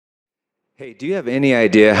Hey, do you have any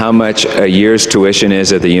idea how much a year's tuition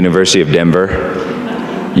is at the University of Denver?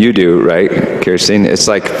 You do, right, Kirsten? It's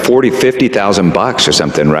like $50,000 or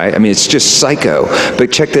something, right? I mean, it's just psycho. But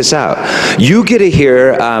check this out. You get to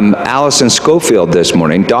hear Allison Schofield this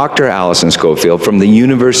morning, Dr. Allison Schofield from the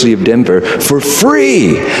University of Denver for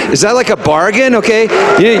free. Is that like a bargain, okay?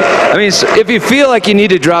 I mean, if you feel like you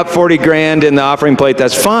need to drop 40 grand in the offering plate,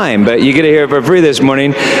 that's fine, but you get to hear it for free this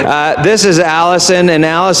morning. This is Allison, and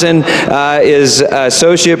Allison is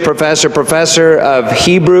Associate Professor of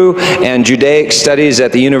Hebrew and Judaic Studies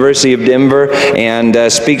at the University of Denver,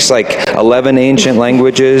 and speaks like 11 ancient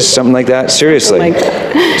languages, something like that. Seriously.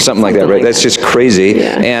 Something like that, right? That's just crazy.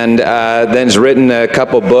 Yeah. And then has written a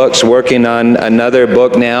couple books, working on another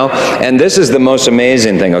book now. And this is the most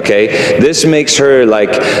amazing thing, okay? This makes her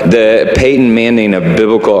like the Peyton Manning of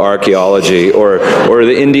biblical archaeology, or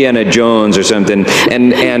the Indiana Jones or something.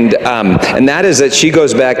 And that is that she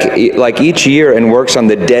goes back like each year and works on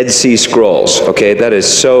the Dead Sea Scrolls, okay? That is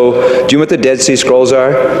so, do you know what the Dead Sea Scrolls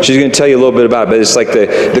are? She's going to tell you a little bit about it, but it's like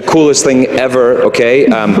the coolest thing ever, okay?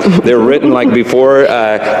 They're written like before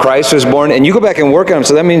Christ was born, and you go back and work on them,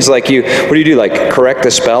 so that means like what do you do, like correct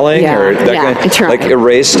the spelling? Or that kind, like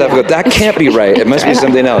erase stuff? Yeah. That can't be right. It must be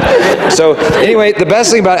something else. So anyway, the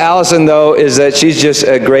best thing about Allison, though, is that she's just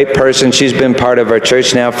a great person. She's been part of our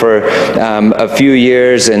church now for a few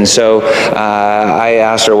years, and so I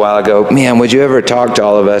asked her a while ago, man, would you ever talk to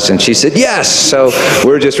all of us? And she said, yes. So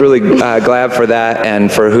we're just really glad for that, and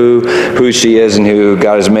for who she is and who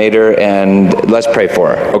God has made her, and let's pray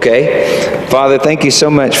for her, okay? Father, thank you so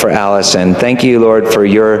much for Allison. Thank you, Lord, for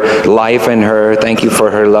your life in her. Thank you for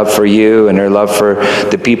her love for you and her love for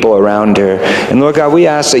the people around her. And Lord God, we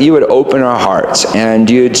ask that you would open our hearts and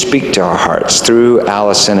you'd speak to our hearts through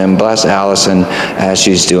Allison, and bless Allison as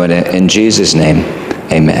she's doing it. In Jesus' name,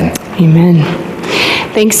 amen. Amen.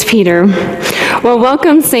 Thanks, Peter. Well,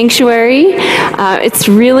 welcome, Sanctuary. It's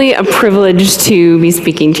really a privilege to be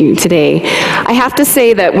speaking to you today. I have to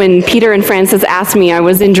say that when Peter and Francis asked me, I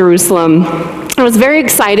was in Jerusalem. I was very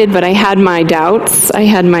excited, but I had my doubts. I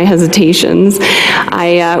had my hesitations.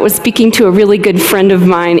 I was speaking to a really good friend of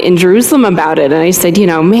mine in Jerusalem about it, and I said,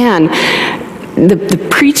 man, the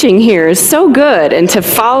preaching here is so good, and to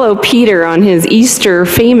follow Peter on his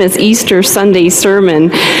famous Easter Sunday sermon,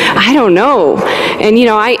 I don't know. And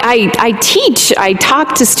I teach, I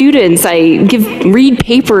talk to students, I read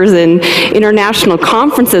papers in international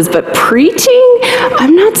conferences, but preaching,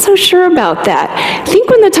 I'm not so sure about that. I think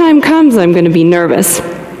when the time comes, I'm going to be nervous.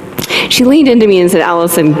 She leaned into me and said,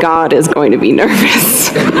 Allison, God is going to be nervous.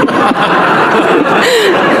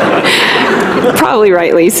 Probably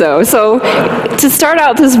rightly so. So to start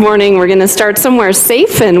out this morning, we're going to start somewhere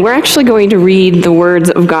safe, and we're actually going to read the words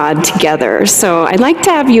of God together. So I'd like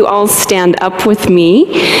to have you all stand up with me,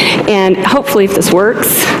 and hopefully if this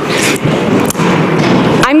works.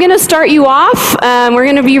 I'm going to start you off. We're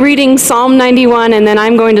going to be reading Psalm 91, and then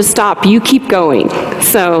I'm going to stop. You keep going.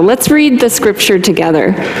 So let's read the scripture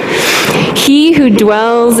together. He who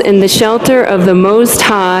dwells in the shelter of the Most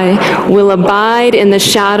High will abide in the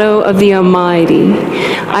shadow of the Almighty.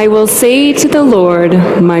 I will say to the Lord,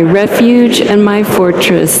 my refuge and my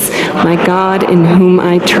fortress, my God in whom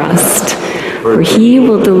I trust. For he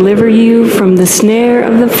will deliver you from the snare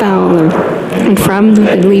of the fowler and from the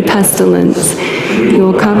deadly pestilence. He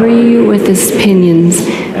will cover you with his pinions,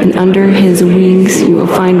 and under his wings you will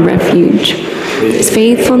find refuge. His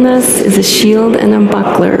faithfulness is a shield and a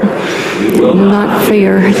buckler. You will not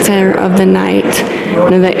fear terror of the night,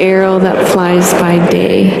 nor the arrow that flies by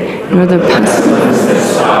day, nor the pestilence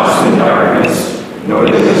that stalks in darkness, nor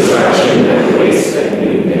the destruction that wastes at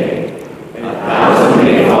noonday. 1,000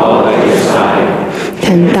 may fall at your side,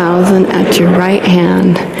 10,000 at your right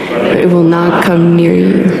hand, but it will not come near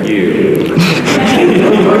you.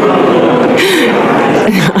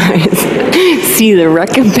 See the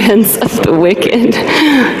recompense of the wicked,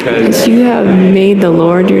 because you have made the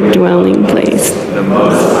Lord your dwelling place, the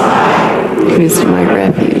Most High, who is my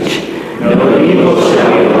refuge. No evil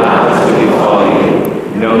shall be allowed to befall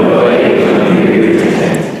you, no plague come near your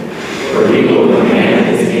tent, for he will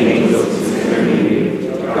command his angels concerning you,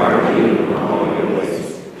 to guard you in all your ways.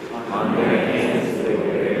 On their hands they will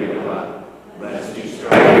bear you up, lest you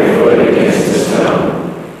strike your foot against a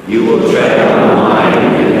stone. You will tread on the lion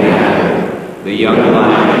and the adder, the young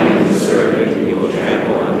lion and the serpent you will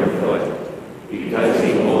trample underfoot. Because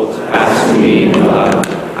he holds fast to me in love,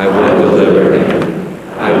 I will deliver him.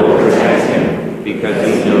 I will protect him, because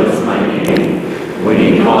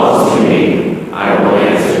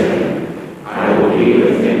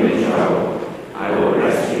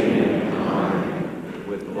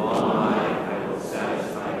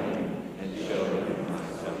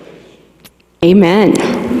Amen.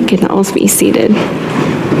 You can all be seated.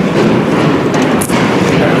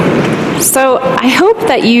 So I hope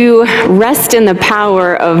that you rest in the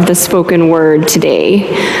power of the spoken word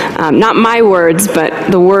today. Not my words,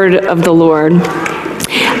 but the word of the Lord.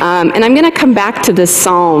 And I'm going to come back to this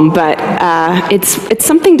psalm, but it's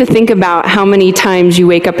something to think about how many times you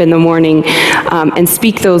wake up in the morning and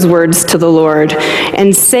speak those words to the Lord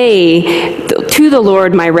and say, "To the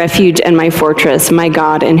Lord, my refuge and my fortress, my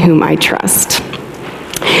God in whom I trust."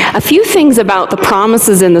 A few things about the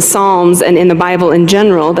promises in the Psalms and in the Bible in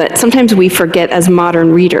general that sometimes we forget as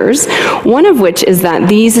modern readers, one of which is that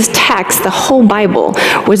these texts, the whole Bible,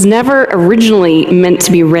 was never originally meant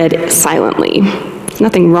to be read silently.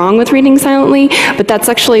 Nothing wrong with reading silently, but that's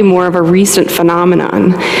actually more of a recent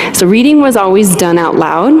phenomenon. So reading was always done out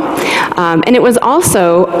loud, and it was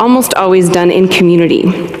also almost always done in community.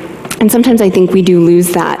 And sometimes I think we do lose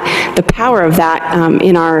the power of that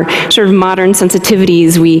in our sort of modern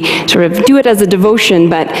sensitivities. We sort of do it as a devotion,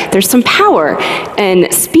 but there's some power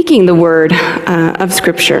in speaking the word of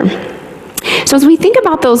Scripture. So as we think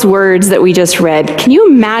about those words that we just read, can you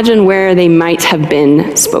imagine where they might have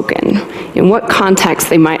been spoken? In what context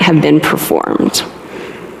they might have been performed?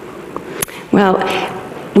 Well,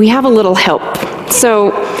 we have a little help.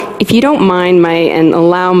 So if you don't mind and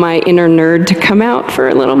allow my inner nerd to come out for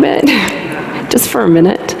a little bit, just for a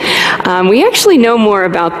minute. We actually know more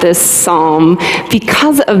about this psalm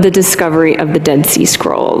because of the discovery of the Dead Sea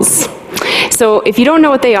Scrolls. So if you don't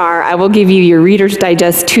know what they are, I will give you your Reader's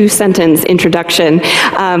Digest 2-sentence introduction.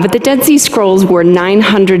 But the Dead Sea Scrolls were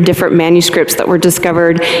 900 different manuscripts that were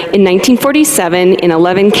discovered in 1947 in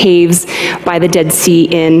 11 caves by the Dead Sea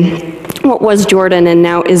in what was Jordan and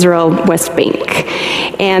now Israel West Bank.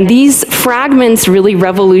 And these fragments really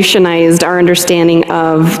revolutionized our understanding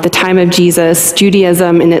of the time of Jesus,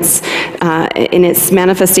 Judaism in its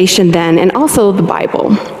manifestation then, and also the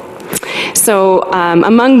Bible. So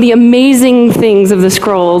among the amazing things of the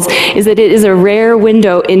scrolls is that it is a rare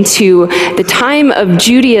window into the time of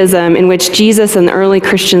Judaism in which Jesus and the early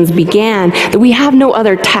Christians began, that we have no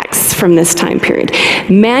other texts from this time period.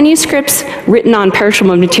 Manuscripts written on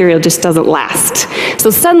perishable material just doesn't last. So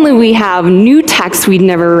suddenly we have new texts we'd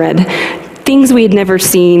never read, things we had never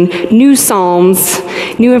seen, new psalms,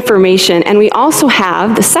 new information, and we also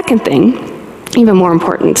have the second thing, even more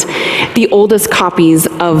important, the oldest copies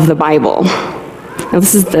of the Bible. Now,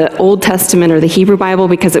 this is the Old Testament or the Hebrew Bible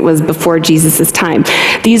because it was before Jesus' time.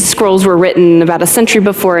 These scrolls were written about a century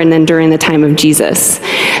before and then during the time of Jesus.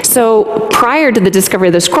 So prior to the discovery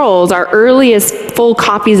of the scrolls, our earliest full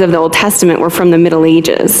copies of the Old Testament were from the Middle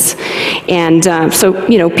Ages. And so,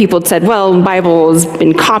 people had said, well, the Bible has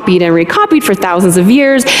been copied and recopied for thousands of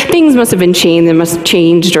years. Things must have been changed. They must have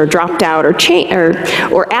changed or dropped out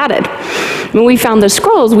or added. When we found the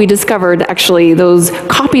scrolls, we discovered actually those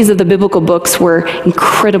copies of the biblical books were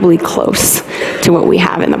incredibly close to what we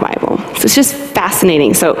have in the Bible. So it's just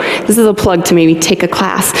fascinating. So this is a plug to maybe take a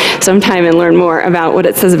class sometime and learn more about what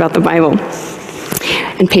it says about the Bible.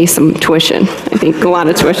 And pay some tuition. I think a lot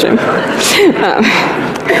of tuition.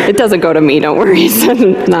 It doesn't go to me, don't worry.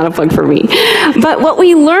 It's not a plug for me. But what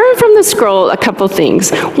we learn from the scroll, a couple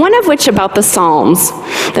things. One of which about the Psalms.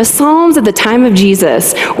 The Psalms at the time of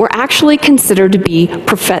Jesus were actually considered to be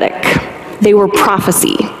prophetic. They were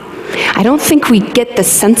prophecy. I don't think we get the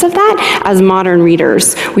sense of that as modern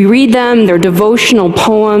readers. We read them, they're devotional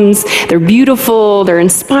poems, they're beautiful, they're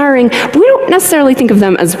inspiring, but we don't necessarily think of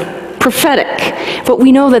them as prophetic, but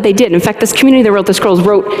we know that they did. In fact, this community that wrote the scrolls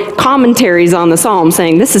wrote commentaries on the Psalm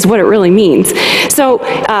saying this is what it really means. So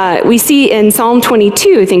we see in Psalm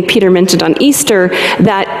 22, I think Peter mentioned on Easter,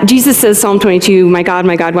 that Jesus says, Psalm 22, my God,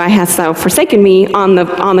 why hast thou forsaken me on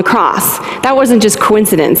the cross. That wasn't just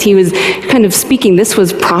coincidence. He was kind of speaking, this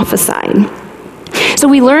was prophesying. So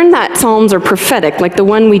we learn that Psalms are prophetic, like the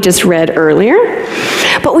one we just read earlier.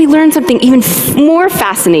 But we learn something even more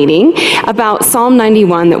fascinating about Psalm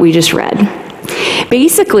 91 that we just read.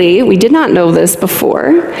 Basically, we did not know this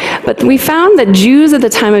before, but we found that Jews at the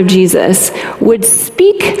time of Jesus would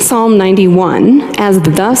speak Psalm 91 as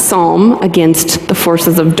the psalm against the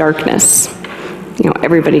forces of darkness.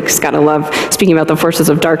 Everybody's got to love speaking about the forces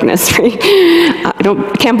of darkness, right?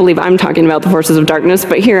 I can't believe I'm talking about the forces of darkness,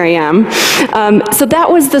 but here I am. So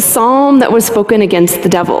that was the psalm that was spoken against the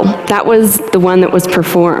devil. That was the one that was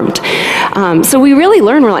performed. So we really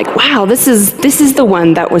learn, we're like, wow, this is the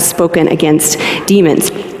one that was spoken against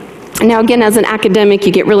demons. Now, again, as an academic,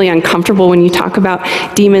 you get really uncomfortable when you talk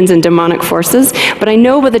about demons and demonic forces. But I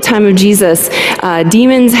know by the time of Jesus,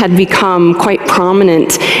 demons had become quite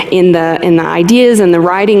prominent in the ideas and the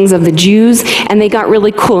writings of the Jews, and they got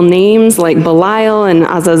really cool names like Belial and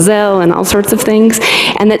Azazel and all sorts of things.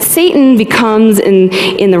 And that Satan becomes,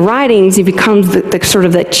 in the writings, he becomes the sort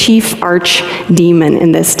of the chief archdemon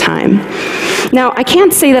in this time. Now, I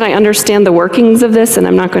can't say that I understand the workings of this, and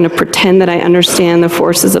I'm not going to pretend that I understand the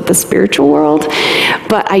forces of the spiritual world,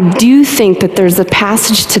 but I do think that there's a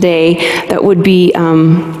passage today that would be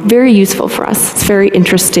very useful for us. It's very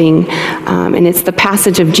interesting, and it's the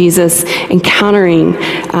passage of Jesus encountering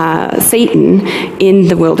Satan in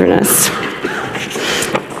the wilderness.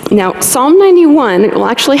 Now, Psalm 91 will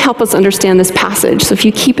actually help us understand this passage. So if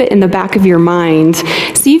you keep it in the back of your mind,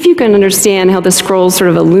 see if you can understand how the scrolls sort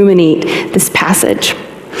of illuminate this passage.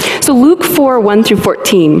 So Luke 4, 1 through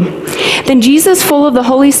 14. Then Jesus, full of the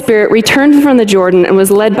Holy Spirit, returned from the Jordan and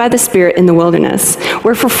was led by the Spirit in the wilderness,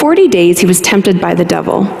 where for 40 days he was tempted by the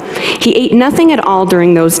devil. He ate nothing at all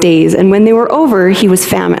during those days, and when they were over, he was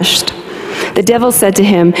famished. The devil said to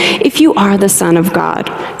him, "If you are the Son of God,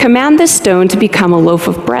 command this stone to become a loaf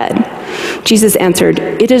of bread." Jesus answered,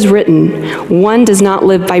 "It is written, one does not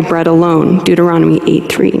live by bread alone." Deuteronomy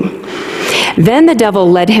 8:3. Then the devil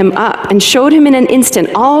led him up and showed him in an instant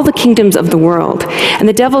all the kingdoms of the world. And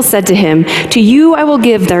the devil said to him, "To you I will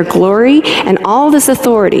give their glory and all this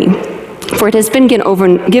authority. For it has been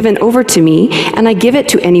given over to me, and I give it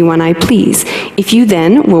to anyone I please. If you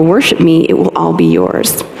then will worship me, it will all be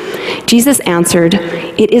yours." Jesus answered,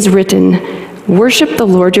 "It is written, worship the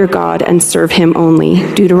Lord your God and serve him only."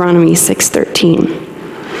 Deuteronomy 6:13.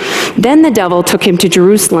 Then the devil took him to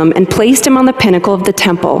Jerusalem and placed him on the pinnacle of the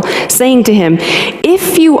temple, saying to him,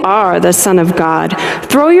 "If you are the Son of God,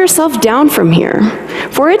 throw yourself down from here.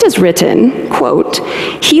 For it is written, quote,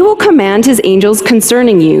 he will command his angels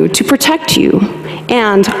concerning you to protect you,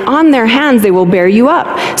 and on their hands they will bear you up,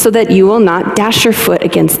 so that you will not dash your foot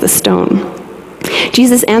against the stone."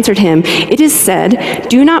 Jesus answered him, "It is said,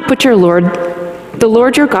 do not put the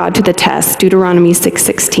Lord your God to the test." Deuteronomy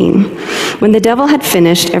 6:16. When the devil had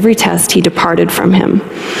finished every test, he departed from him.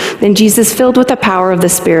 Then Jesus, filled with the power of the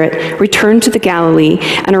Spirit, returned to the Galilee,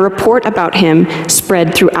 and a report about him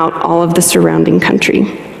spread throughout all of the surrounding country.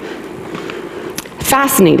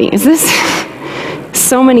 Fascinating, is this?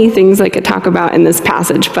 So many things I could talk about in this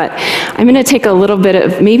passage, but I'm going to take a little bit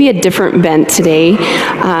of maybe a different bent today.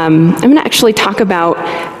 I'm going to actually talk about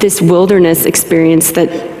this wilderness experience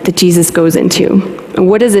that Jesus goes into.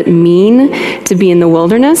 What does it mean to be in the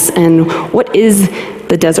wilderness, and what is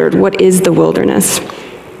the desert? What is the wilderness?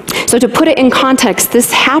 So to put it in context,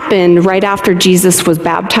 this happened right after Jesus was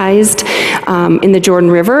baptized in the Jordan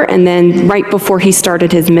River, and then right before he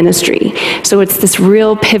started his ministry. So it's this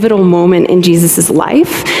real pivotal moment in Jesus'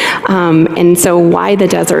 life. And so why the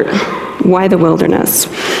desert? Why the wilderness?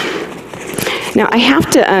 Now, I have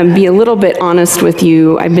to be a little bit honest with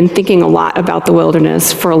you. I've been thinking a lot about the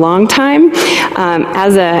wilderness for a long time.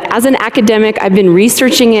 As an academic, I've been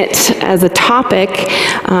researching it as a topic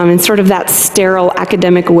in sort of that sterile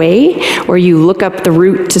academic way, where you look up the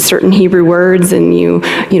root to certain Hebrew words and you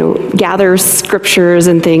gather scriptures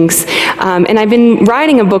and things. And I've been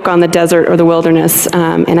writing a book on the desert or the wilderness,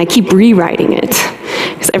 and I keep rewriting it.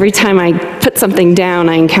 Because every time I put something down,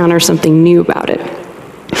 I encounter something new about it.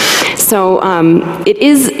 So it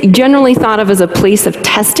is generally thought of as a place of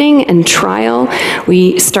testing and trial.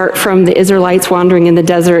 We start from the Israelites wandering in the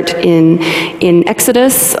desert in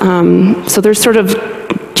Exodus. So there's sort of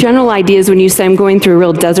general ideas when you say I'm going through a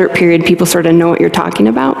real desert period, people sort of know what you're talking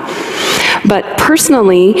about. But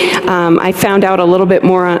personally, I found out a little bit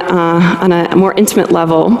more on a more intimate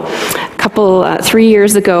level. 3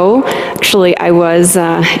 years ago, actually, I was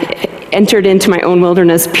entered into my own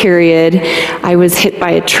wilderness period. I was hit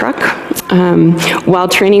by a truck. While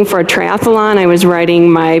training for a triathlon, I was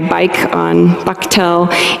riding my bike on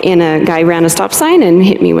Bucktail, and a guy ran a stop sign and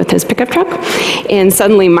hit me with his pickup truck. And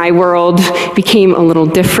suddenly my world became a little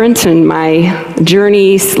different, and my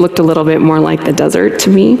journey looked a little bit more like the desert to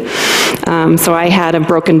me. So I had a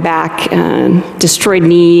broken back, destroyed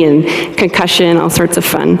knee, and concussion, all sorts of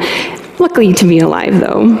fun. Luckily to be alive,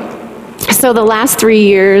 though. So the last 3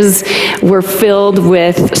 years were filled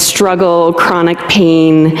with struggle, chronic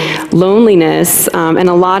pain, loneliness, and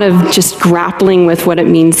a lot of just grappling with what it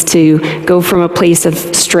means to go from a place of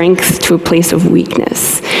strength to a place of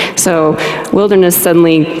weakness. So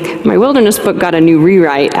my wilderness book got a new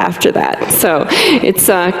rewrite after that. So it's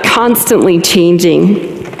constantly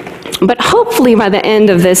changing. But hopefully by the end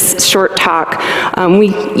of this short talk,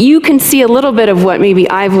 you can see a little bit of what maybe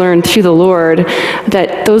I've learned through the Lord,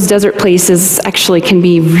 that those desert places actually can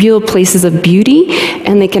be real places of beauty,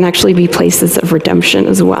 and they can actually be places of redemption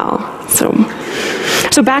as well.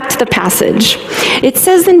 So back to the passage. It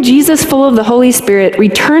says, "Then Jesus, full of the Holy Spirit,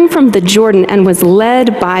 returned from the Jordan and was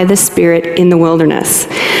led by the Spirit in the wilderness."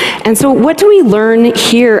 And so what do we learn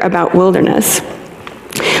here about wilderness?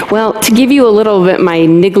 Well, to give you a little bit my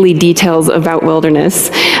niggly details about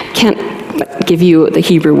wilderness, can't give you the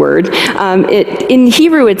Hebrew word. In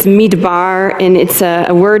Hebrew, it's midbar, and it's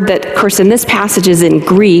a word that, of course, in this passage is in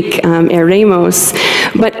Greek, eremos,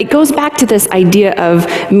 but it goes back to this idea of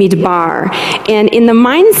midbar. And in the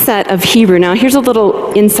mindset of Hebrew, now here's a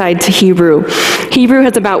little insight to Hebrew. Hebrew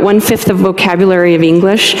has about 1/5 the vocabulary of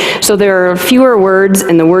English, so there are fewer words,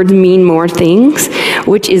 and the words mean more things,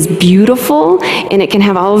 which is beautiful, and it can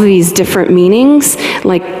have all of these different meanings,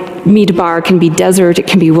 like midbar can be desert, it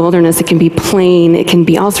can be wilderness, it can be plain, it can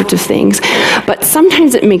be all sorts of things. But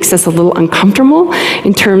sometimes it makes us a little uncomfortable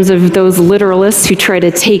in terms of those literalists who try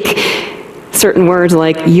to take certain words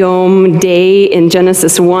like yom, day in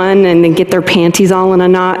Genesis 1, and then get their panties all in a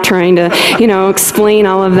knot trying to, explain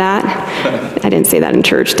all of that. I didn't say that in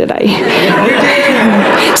church, did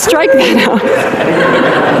I? Strike that out.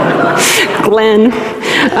 Glenn.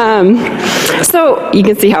 So you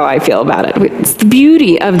can see how I feel about it. It's the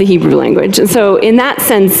beauty of the Hebrew language. And so in that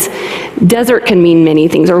sense, desert can mean many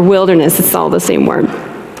things, or wilderness, it's all the same word.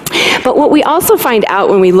 But what we also find out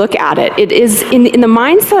when we look at it, it is in the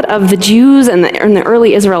mindset of the Jews and the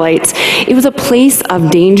early Israelites, it was a place of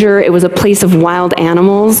danger, it was a place of wild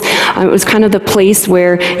animals, it was kind of the place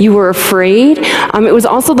where you were afraid. It was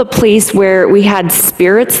also the place where we had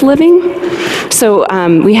spirits living. So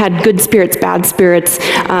we had good spirits, bad spirits.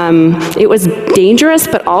 It was dangerous,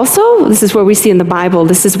 but also, this is where we see in the Bible,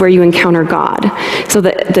 this is where you encounter God. So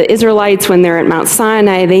the Israelites, when they're at Mount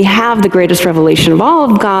Sinai, they have the greatest revelation of all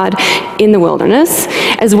of God in the wilderness,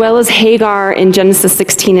 as well as Hagar in Genesis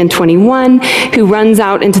 16 and 21, who runs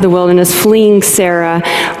out into the wilderness fleeing Sarah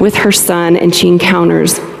with her son, and she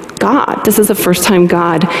encounters God. This is the first time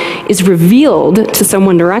God is revealed to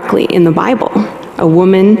someone directly in the Bible. A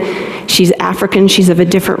woman, she's African, she's of a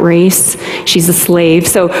different race, she's a slave.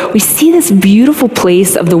 So we see this beautiful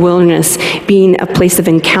place of the wilderness being a place of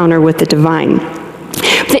encounter with the divine.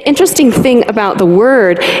 The interesting thing about the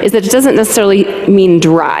word is that it doesn't necessarily mean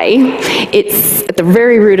dry. It's, at the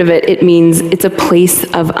very root of it, it means it's a place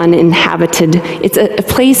of uninhabited. It's a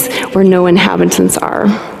place where no inhabitants are.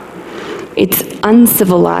 It's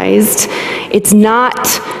uncivilized. It's not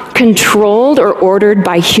controlled or ordered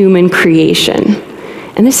by human creation.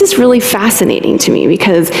 And this is really fascinating to me,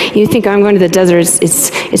 because you think, I'm going to the desert,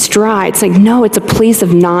 it's dry. It's like, no, it's a place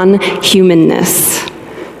of non-humanness.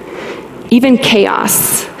 Even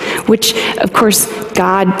chaos, which, of course,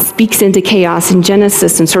 God speaks into chaos in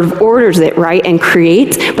Genesis and sort of orders it, right, and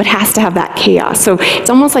creates, but has to have that chaos. So it's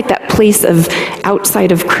almost like that place of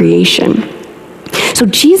outside of creation. So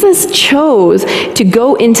Jesus chose to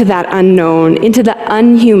go into that unknown, into the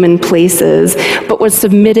unhuman places, but was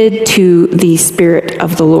submitted to the Spirit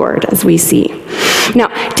of the Lord, as we see. Now,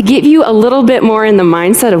 to give you a little bit more in the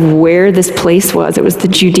mindset of where this place was, it was the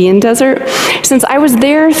Judean desert. Since I was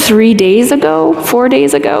there 4 days ago,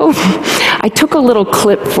 I took a little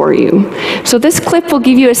clip for you. So this clip will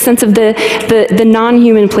give you a sense of the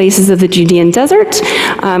non-human places of the Judean desert,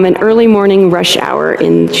 an early morning rush hour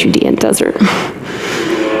in the Judean desert.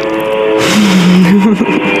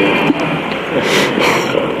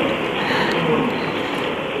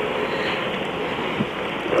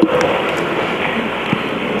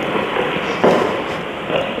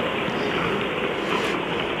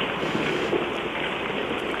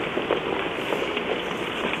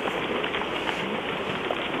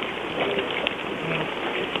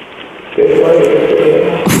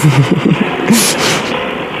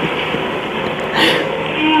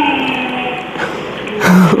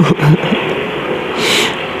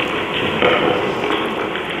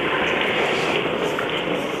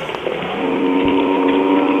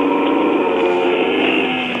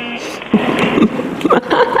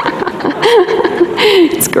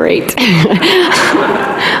 It's great.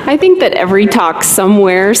 I think that every talk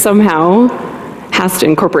somewhere, somehow, has to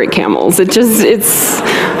incorporate camels. It's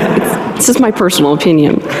just my personal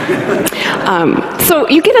opinion. So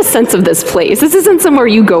you get a sense of this place. This isn't somewhere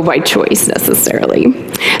you go by choice necessarily.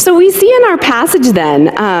 So we see in our passage then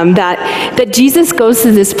that Jesus goes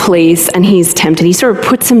to this place and he's tempted. He sort of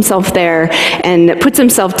puts himself there and puts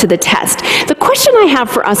himself to the test. The question I have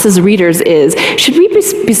for us as readers is, should we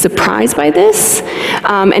be surprised by this?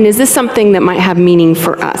 And is this something that might have meaning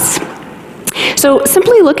for us? So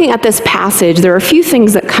simply looking at this passage, there are a few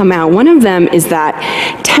things that come out. One of them is that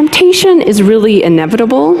temptation is really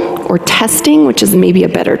inevitable, or testing, which is maybe a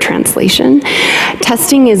better translation.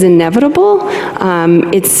 Testing is inevitable.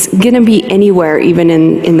 It's going to be anywhere, even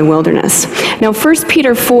in the wilderness. Now, 1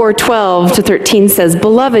 Peter 4:12-13 says,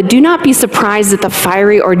 "Beloved, do not be surprised at the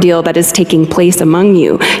fiery ordeal that is taking place among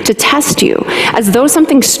you to test you, as though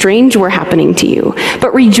something strange were happening to you.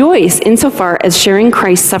 But rejoice insofar as sharing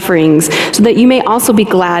Christ's sufferings, so that you may also be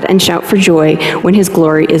glad and shout for joy when his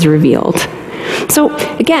glory is revealed." So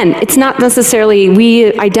again, it's not necessarily,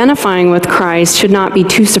 we identifying with Christ should not be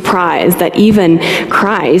too surprised that even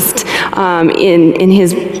Christ, in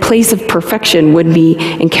his place of perfection, would be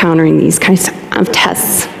encountering these kinds of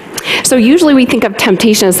tests. So usually we think of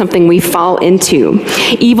temptation as something we fall into.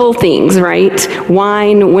 Evil things, right?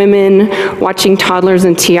 Wine, women, watching toddlers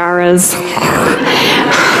in tiaras,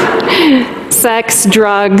 sex,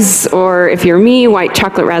 drugs, or if you're me, white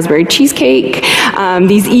chocolate raspberry cheesecake.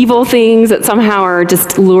 These evil things that somehow are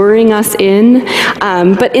just luring us in.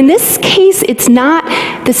 But in this case, it's not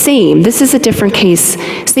the same. This is a different case.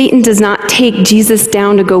 Satan does not take Jesus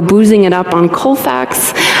down to go boozing it up on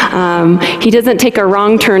Colfax. He doesn't take a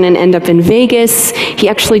wrong turn and end up in Vegas. He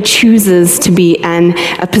actually chooses to be in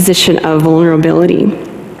a position of vulnerability.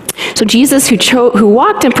 So Jesus, who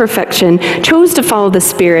walked in perfection, chose to follow the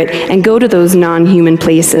Spirit and go to those non-human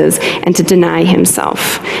places and to deny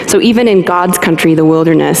himself. So even in God's country, the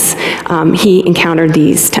wilderness, he encountered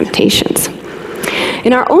these temptations.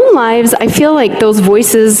 In our own lives, I feel like those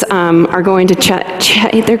voices are going to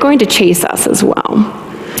they're going to chase us as well.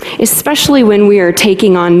 Especially when we are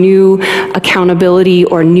taking on new accountability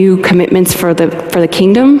or new commitments for the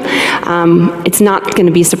kingdom, it's not going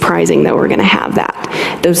to be surprising that we're going to have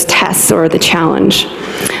those tests or the challenge.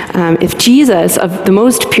 If Jesus, of the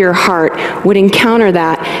most pure heart, would encounter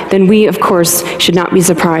that, then we, of course, should not be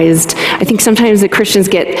surprised. I think sometimes the Christians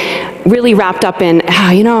get really wrapped up in,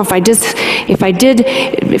 if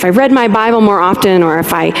I read my Bible more often, or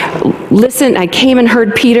if I listened, I came and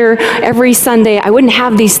heard Peter every Sunday, I wouldn't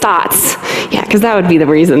have these thoughts. Yeah, because that would be the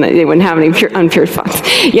reason that they wouldn't have any unpure thoughts.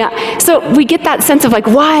 Yeah, so we get that sense of like,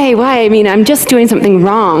 why? I mean, I'm just doing something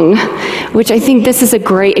wrong, which I think this is a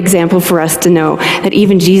great example for us to know that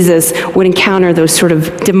even Jesus would encounter those sort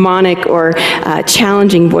of demonic or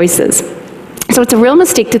challenging voices. So it's a real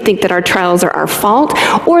mistake to think that our trials are our fault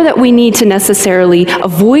or that we need to necessarily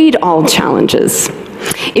avoid all challenges.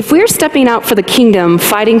 If we're stepping out for the kingdom,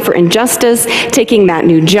 fighting for injustice, taking that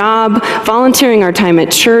new job, volunteering our time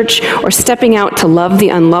at church, or stepping out to love the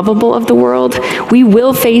unlovable of the world, we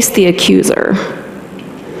will face the accuser.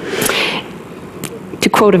 To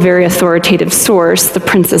quote a very authoritative source, The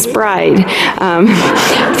Princess Bride.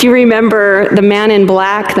 If you remember the man in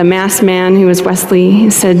black, the masked man who was Wesley,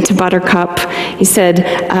 said to Buttercup, he said,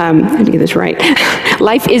 let me get this right,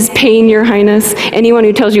 "Life is pain, Your Highness. Anyone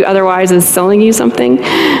who tells you otherwise is selling you something."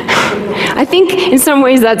 I think in some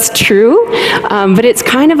ways that's true, but it's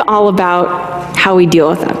kind of all about how we deal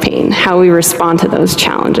with that pain, how we respond to those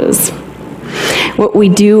challenges, what we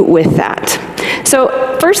do with that.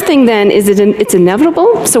 So first thing then is it's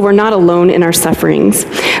inevitable, so we're not alone in our sufferings.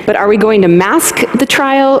 But are we going to mask the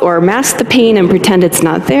trial or mask the pain and pretend it's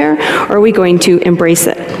not there, or are we going to embrace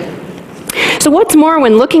it? So what's more,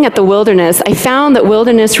 when looking at the wilderness, I found that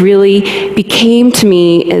wilderness really became to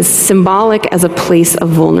me as symbolic as a place of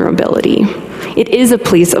vulnerability. It is a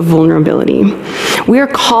place of vulnerability. We are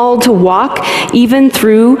called to walk even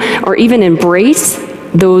through or even embrace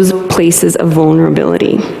those places of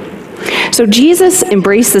vulnerability. So Jesus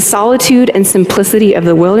embraced the solitude and simplicity of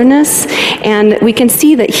the wilderness, and we can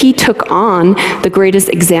see that he took on the greatest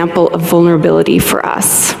example of vulnerability for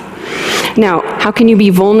us. Now, how can you be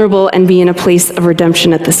vulnerable and be in a place of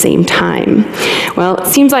redemption at the same time? Well, it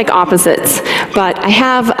seems like opposites, but I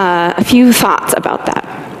have a few thoughts about that.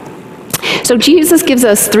 So Jesus gives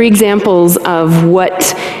us 3 examples of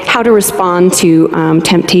how to respond to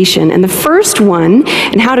temptation. And the first one,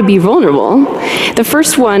 and how to be vulnerable, the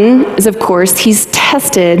first one is, of course, he's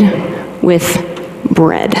tested with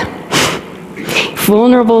bread.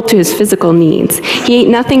 Vulnerable to his physical needs. He ate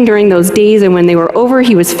nothing during those days, and when they were over,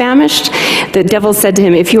 he was famished. The devil said to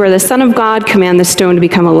him, "If you are the Son of God, command the stone to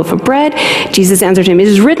become a loaf of bread." Jesus answered him, "It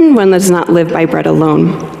is written, one does not live by bread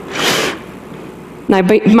alone." Now,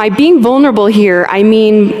 by being vulnerable here, I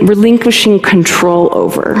mean relinquishing control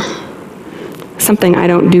over. Something I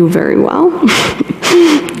don't do very well.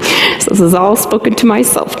 So this is all spoken to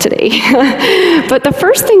myself today. But the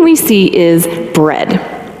first thing we see is bread.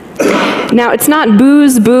 Now, it's not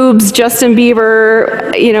booze, boobs, Justin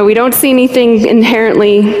Bieber. We don't see anything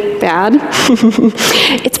inherently bad.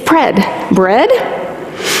 It's bread. Bread?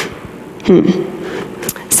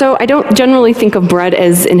 So I don't generally think of bread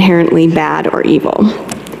as inherently bad or evil.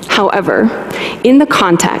 However, in the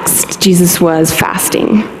context, Jesus was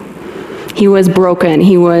fasting. He was broken.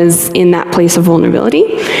 He was in that place of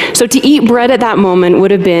vulnerability. So to eat bread at that moment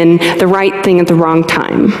would have been the right thing at the wrong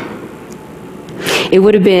time. It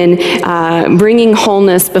would have been bringing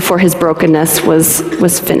wholeness before his brokenness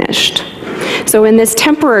was finished. So in this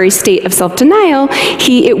temporary state of self-denial,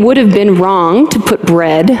 it would have been wrong to put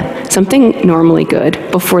bread, something normally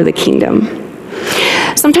good, before the kingdom.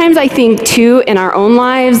 Sometimes I think, too, in our own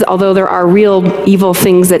lives, although there are real evil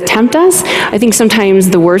things that tempt us, I think sometimes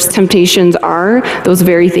the worst temptations are those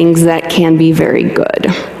very things that can be very good.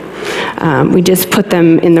 We just put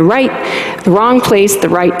them in the wrong place, the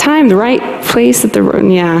right time, the right place at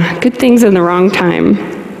good things in the wrong time.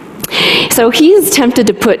 So he's tempted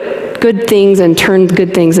to put good things and turn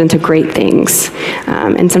good things into great things.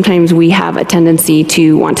 And sometimes we have a tendency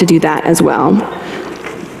to want to do that as well.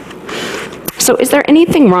 So is there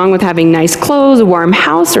anything wrong with having nice clothes, a warm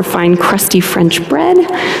house, or fine crusty French bread?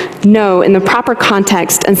 No, in the proper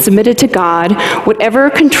context and submitted to God,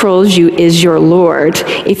 whatever controls you is your Lord.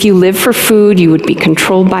 If you live for food, you would be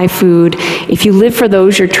controlled by food. If you live for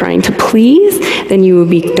those you're trying to please, then you will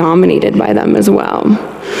be dominated by them as well.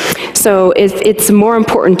 So if it's more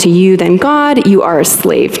important to you than God, you are a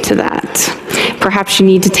slave to that. Perhaps you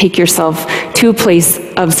need to take yourself to a place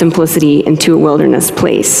of simplicity and to a wilderness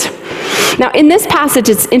place. Now, in this passage,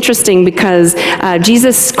 it's interesting because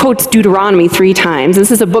Jesus quotes Deuteronomy 3 times. This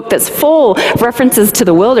is a book that's full of references to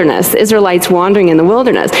the wilderness, the Israelites wandering in the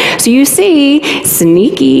wilderness. So you see,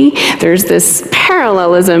 sneaky, there's this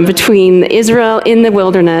parallelism between Israel in the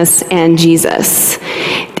wilderness and Jesus.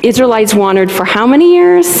 The Israelites wandered for how many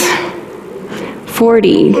years?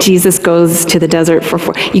 40. Jesus goes to the desert for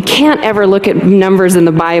 40. You can't ever look at numbers in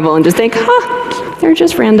the Bible and just think, they're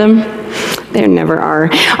just random. They never are,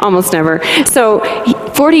 almost never. So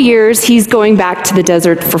 40 years, he's going back to the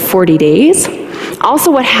desert for 40 days.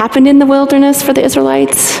 Also, what happened in the wilderness for the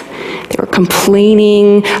Israelites? They were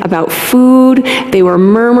complaining about food. They were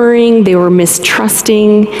murmuring. They were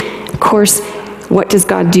mistrusting. Of course, what does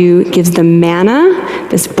God do? He gives them manna,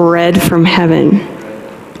 this bread from heaven.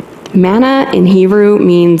 Manna in Hebrew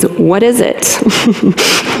means, what is it?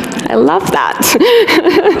 I love that.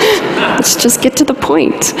 Let's just get to the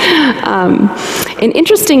point. And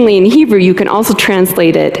interestingly, in Hebrew, you can also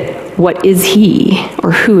translate it, what is he,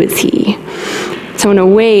 or who is he? So in a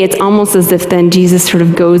way, it's almost as if then Jesus sort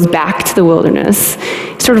of goes back to the wilderness,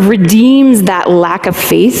 sort of redeems that lack of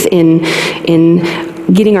faith in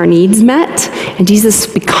getting our needs met, and Jesus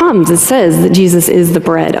becomes, it says that Jesus is the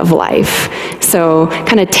bread of life. So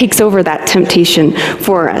kind of takes over that temptation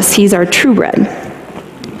for us. He's our true bread.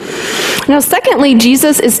 Now, secondly,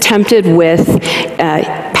 Jesus is tempted with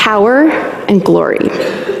power and glory.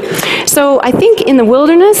 So I think in the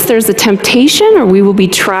wilderness, there's a temptation, or we will be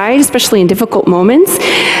tried, especially in difficult moments,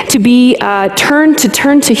 to be turned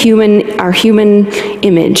to our human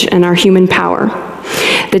image and our human power.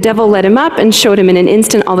 The devil led him up and showed him in an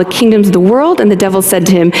instant all the kingdoms of the world, and the devil said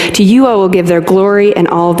to him, "To you I will give their glory and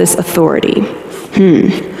all this authority."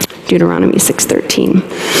 Deuteronomy 6:13.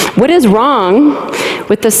 What is wrong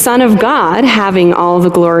with the Son of God having all the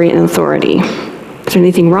glory and authority? Is there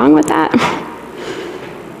anything wrong with that?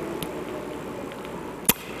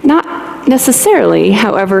 Not necessarily.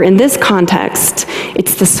 However, in this context,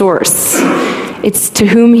 it's the source. It's to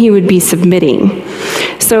whom he would be submitting.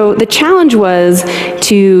 So the challenge was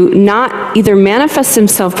to not either manifest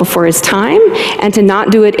himself before his time and to not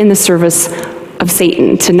do it in the service of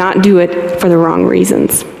Satan, to not do it for the wrong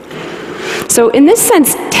reasons. So in this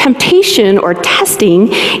sense, temptation or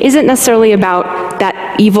testing isn't necessarily about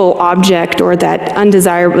that evil object or that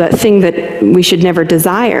undesirable, that thing that we should never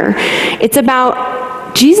desire. It's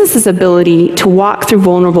about Jesus' ability to walk through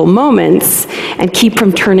vulnerable moments and keep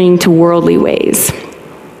from turning to worldly ways.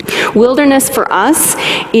 Wilderness for us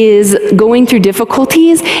is going through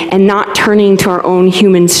difficulties and not turning to our own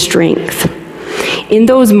human strength. In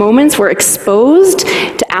those moments, we're exposed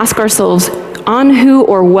to ask ourselves, on who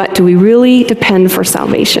or what do we really depend for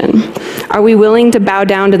salvation? Are we willing to bow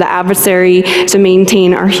down to the adversary to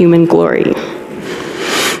maintain our human glory?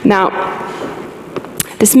 Now,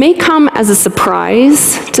 this may come as a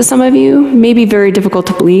surprise to some of you, may be very difficult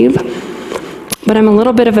to believe, but I'm a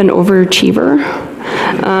little bit of an overachiever.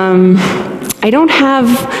 I don't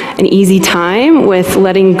have an easy time with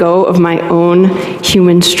letting go of my own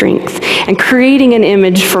human strength and creating an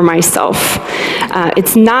image for myself.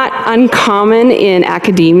 It's not uncommon in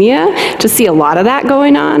academia to see a lot of that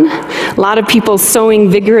going on. A lot of people sewing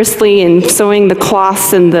vigorously and sewing the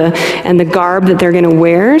cloths and the garb that they're going to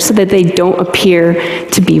wear so that they don't appear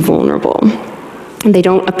to be vulnerable. And they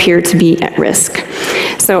don't appear to be at risk.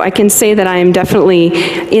 So I can say that I am definitely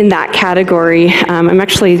in that category. I'm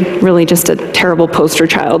actually really just a terrible poster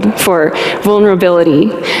child for vulnerability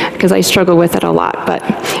because I struggle with it a lot. But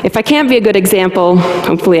if I can't be a good example,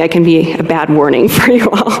 hopefully I can be a bad warning for you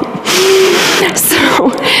all.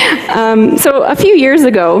 So a few years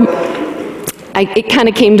ago, it kind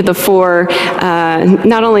of came to the fore,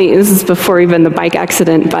 not only, this is before even the bike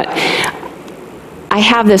accident, but I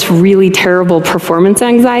have this really terrible performance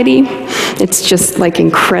anxiety. It's just like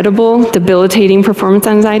incredible, debilitating performance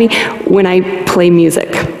anxiety when I play music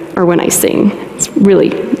or when I sing. It's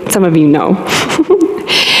really, some of you know.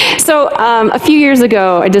 So a few years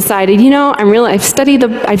ago, I decided,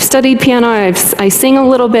 I've studied piano, I sing a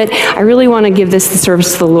little bit, I really want to give this the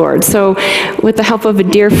service to the Lord. So with the help of a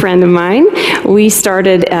dear friend of mine, we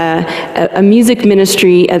started a music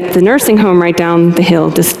ministry at the nursing home right down the hill,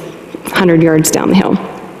 just 100 yards down the hill.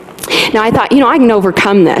 Now I thought, I can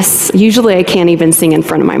overcome this. Usually I can't even sing in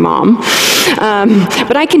front of my mom.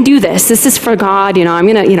 But I can do this. This is for God.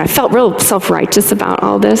 I felt real self-righteous about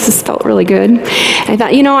all this. This felt really good. I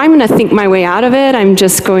thought, I'm going to think my way out of it. I'm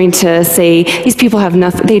just going to say, these people have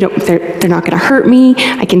nothing, they're not going to hurt me.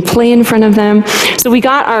 I can play in front of them. So we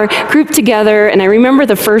got our group together, and I remember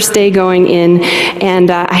the first day going in,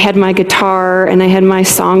 and I had my guitar, and I had my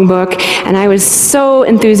songbook, and I was so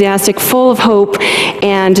enthusiastic, full of hope,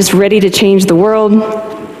 and just ready to change the world.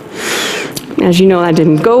 As you know, that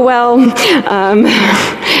didn't go well.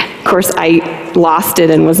 Of course, I lost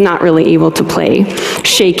it and was not really able to play.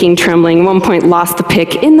 Shaking, trembling. At one point, lost the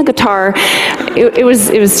pick in the guitar. It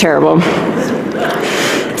was terrible.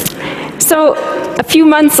 So a few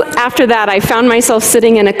months after that, I found myself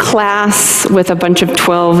sitting in a class with a bunch of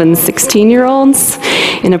 12 and 16-year-olds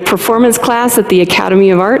in a performance class at the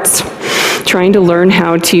Academy of Arts, trying to learn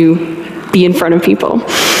how to be in front of people.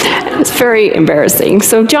 It's very embarrassing.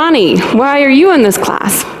 So, Johnny, why are you in this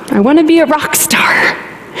class? I want to be a rock star.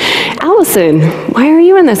 Allison, why are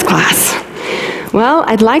you in this class? Well,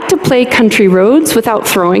 I'd like to play Country Roads without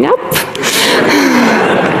throwing up.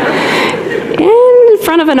 And in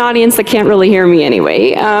front of an audience that can't really hear me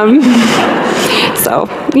anyway. So,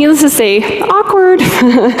 needless to say, awkward.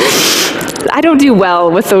 I don't do well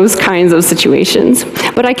with those kinds of situations,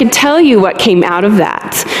 but I can tell you what came out of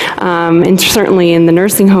that. And certainly in the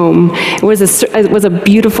nursing home, it was a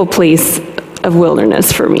beautiful place of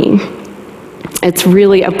wilderness for me. It's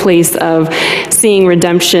really a place of seeing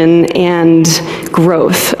redemption and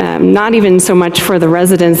growth, not even so much for the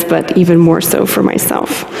residents, but even more so for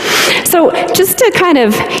myself. So just to kind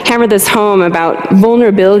of hammer this home about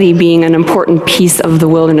vulnerability being an important piece of the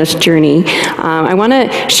wilderness journey, I want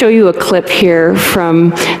to show you a clip here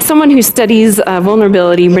from someone who studies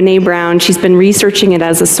vulnerability, Brene Brown. She's been researching it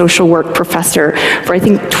as a social work professor for, I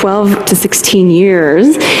think, 12 to 16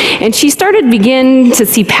 years. And she begin to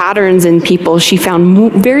see patterns in people she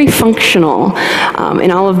found very functional in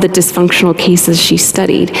all of the dysfunctional cases she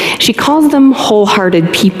studied. She calls them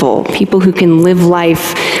wholehearted people, people who can live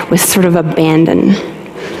life with sort of abandon.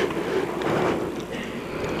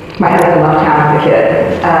 My husband left town as a kid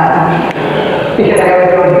because I was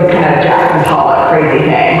going to kind of Jackson Pollock crazy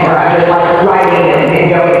thing where I just like writing and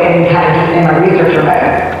going and kind of just in my researcher mode.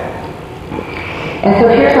 And so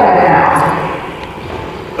here's what I found.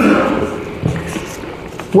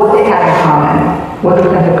 What they had in common was a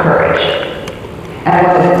sense of courage. And I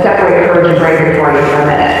want to separate courage and bravery for you for a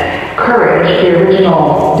minute. Courage, the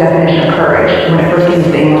original definition of courage, when it first came to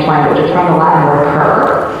the English language, is from the Latin word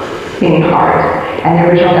cur, meaning heart. And the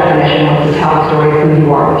original definition was to tell the story of who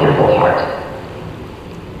you are with your whole heart.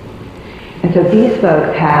 And so these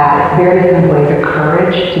folks had, very simply, the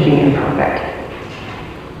courage to be imperfect.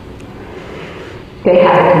 They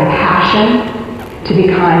had a compassion to be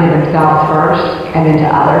kind to themselves first and then to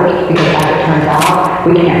others, because as it turns out,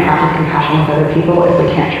 we can't practice compassion with other people if we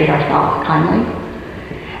can't treat ourselves kindly.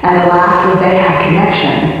 And the last was they had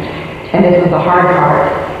connection, and this was the hard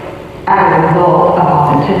part, as a result of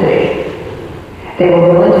authenticity. They were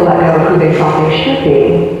willing to let go of who they thought they should be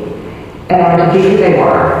in order to be who they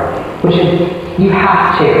were, which is, you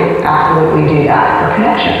have to absolutely do that for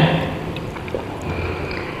connection.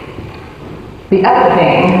 The other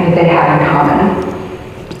thing that they had in common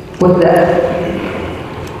was this.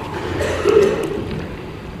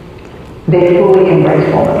 They fully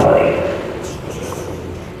embraced vulnerability.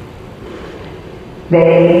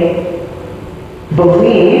 They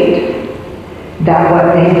believed that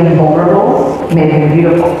what made them vulnerable made them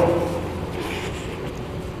beautiful.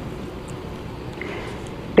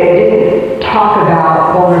 They didn't talk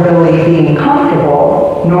about vulnerability being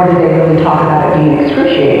comfortable, nor did they really talk about it being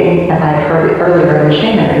excruciating, as I had heard earlier in the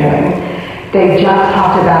shame interviewing. They just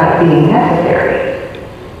talked about it being necessary.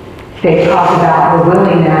 They talked about the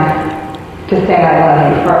willingness to say I love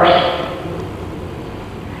you first.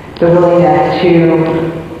 The willingness to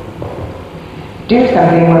do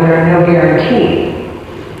something where there are no guarantees.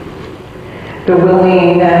 The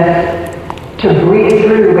willingness to breathe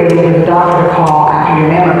through waiting for the doctor to call after your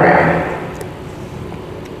mammogram.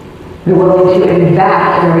 The willing to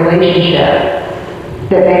invest in a relationship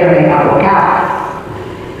that may or may not work out.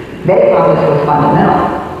 They thought this was fundamental.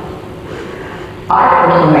 I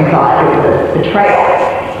personally thought it was a betrayal.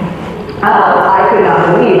 I could not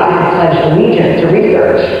believe I had pledged allegiance to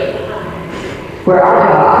research, where our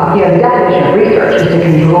job, the definition of research is to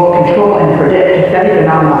control and predict, to study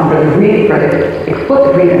phenomena for the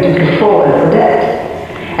explicit reason to control and predict.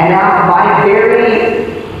 And now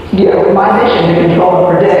my mission to control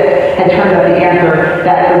and predict had turned out the answer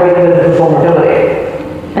that the way to live is vulnerability,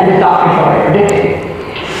 and to stop controlling and predicting.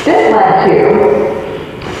 This led to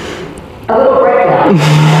a little breakdown,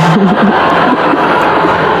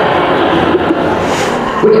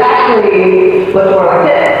 which actually looked more like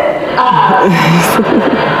this.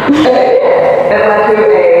 It led to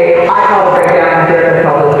I call it breakdown, and therapist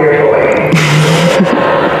calls it spiritual awakening.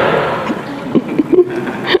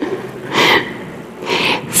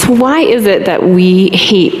 So why is it that we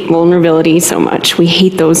hate vulnerability so much? We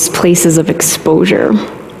hate those places of exposure.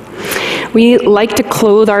 We like to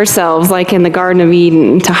clothe ourselves, like in the Garden of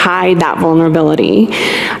Eden, to hide that vulnerability.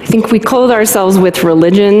 I think we clothe ourselves with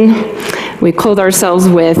religion. We clothe ourselves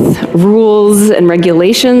with rules and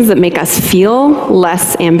regulations that make us feel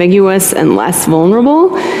less ambiguous and less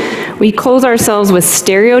vulnerable. We clothe ourselves with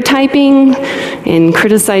stereotyping and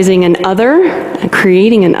criticizing an other, and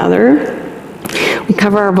creating an other. We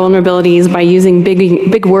cover our vulnerabilities by using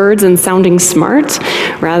big words and sounding smart,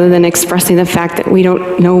 rather than expressing the fact that we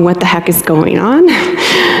don't know what the heck is going on.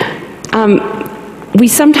 We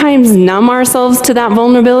sometimes numb ourselves to that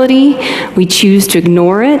vulnerability. We choose to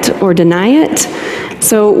ignore it or deny it.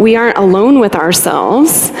 So we aren't alone with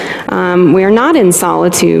ourselves. We are not in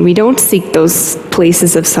solitude. We don't seek those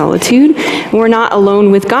places of solitude. We're not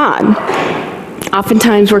alone with God.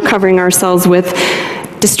 Oftentimes we're covering ourselves with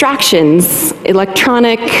distractions,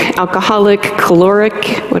 electronic, alcoholic, caloric,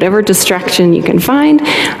 whatever distraction you can find,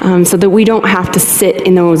 so that we don't have to sit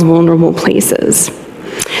in those vulnerable places.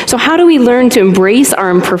 So how do we learn to embrace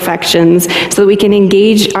our imperfections so that we can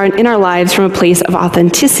engage in our lives from a place of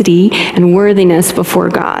authenticity and worthiness before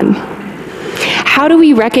God? How do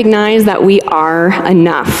we recognize that we are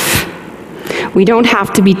enough? We don't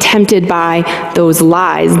have to be tempted by those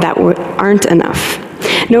lies that aren't enough.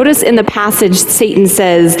 Notice in the passage, Satan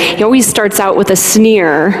says, he always starts out with a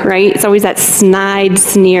sneer, right? It's always that snide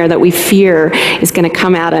sneer that we fear is going to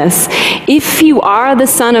come at us. If you are the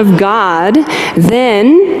Son of God,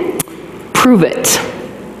 then prove it.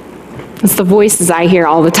 That's the voices I hear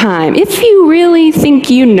all the time. If you really think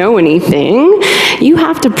you know anything, you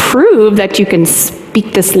have to prove that you can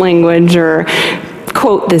speak this language or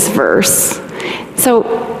quote this verse. So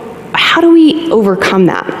how do we overcome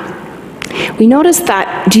that? We notice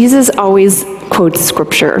that Jesus always quotes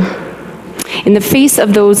scripture. In the face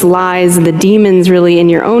of those lies, the demons really in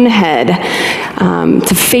your own head,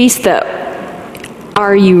 to face the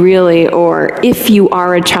are you really, or if you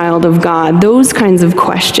are a child of God, those kinds of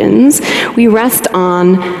questions, we rest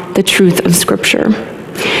on the truth of scripture.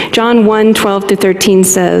 John 1:12-13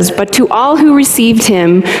 says, "But to all who received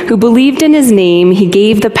him, who believed in his name, he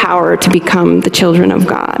gave the power to become the children of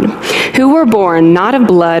God, who were born not of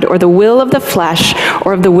blood or the will of the flesh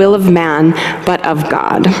or of the will of man, but of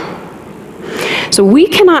God." So we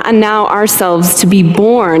cannot allow ourselves to be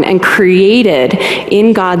born and created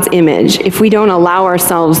in God's image if we don't allow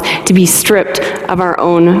ourselves to be stripped of our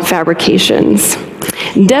own fabrications.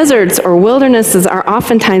 Deserts or wildernesses are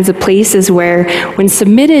oftentimes the places where, when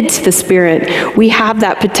submitted to the Spirit, we have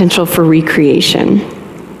that potential for recreation.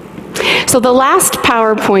 So the last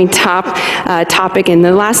PowerPoint topic and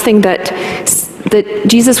the last thing that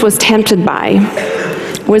Jesus was tempted by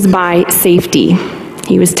was by safety.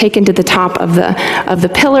 He was taken to the top of the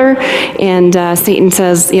pillar, and Satan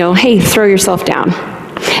says, hey, throw yourself down.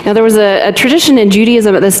 Now, there was a tradition in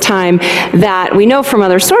Judaism at this time that we know from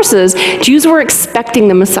other sources. Jews were expecting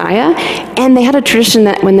the Messiah, and they had a tradition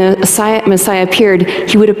that when the Messiah appeared,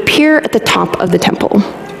 he would appear at the top of the temple.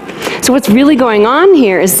 So what's really going on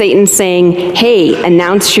here is Satan saying, hey,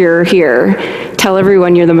 announce you're here. Tell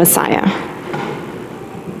everyone you're the Messiah.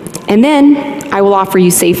 And then I will offer you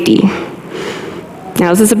safety.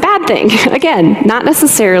 Now, is this a bad thing? Again, not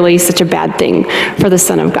necessarily such a bad thing for the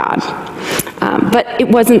Son of God. But it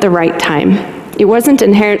wasn't the right time. It wasn't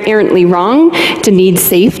inherently wrong to need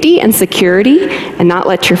safety and security and not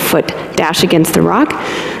let your foot dash against the rock,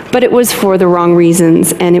 but it was for the wrong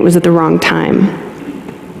reasons and it was at the wrong time.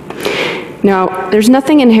 Now, there's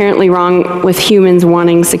nothing inherently wrong with humans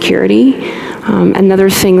wanting security. Another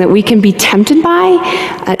thing that we can be tempted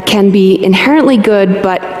by can be inherently good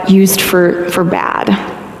but used for bad.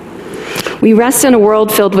 We rest in a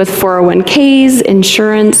world filled with 401ks,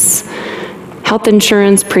 insurance, health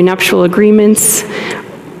insurance, prenuptial agreements,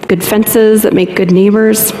 good fences that make good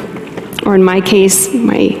neighbors, or in my case,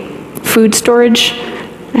 my food storage.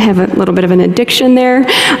 I have a little bit of an addiction there.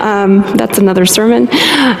 That's another sermon.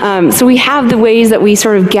 So we have the ways that we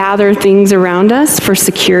sort of gather things around us for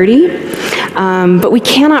security, but we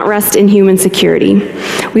cannot rest in human security.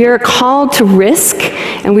 We are called to risk,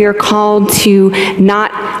 and we are called to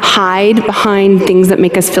not hide behind things that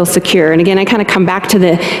make us feel secure. And again, I kind of come back to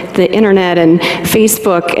the internet and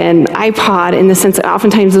Facebook and iPod in the sense that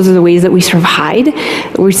oftentimes those are the ways that we sort of hide.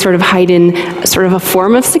 We sort of hide in sort of a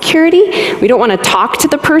form of security. We don't want to talk to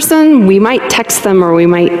the person. We might text them or we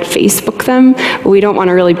might Facebook them, but we don't want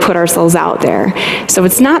to really put ourselves out there. So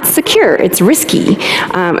it's not secure, it's risky.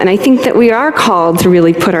 And I think that we are called to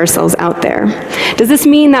really put ourselves out there. Does this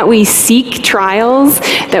mean that we seek trials,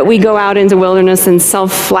 that we go out into wilderness and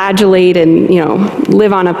self-flagellate and,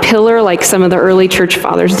 live on a pillar like some of the early church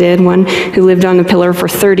fathers did, one who lived on the pillar for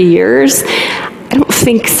 30 years? I don't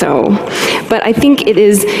think so. But I think it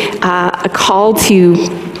is a call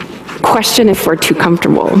to question if we're too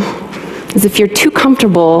comfortable. Because if you're too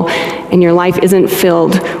comfortable and your life isn't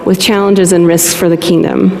filled with challenges and risks for the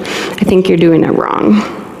kingdom, I think you're doing it wrong.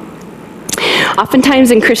 Oftentimes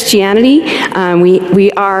in Christianity,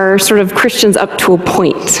 we are sort of Christians up to a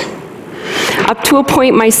point. Up to a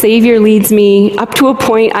point, my Savior leads me. Up to a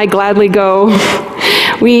point, I gladly go.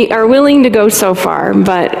 We are willing to go so far,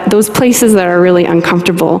 but those places that are really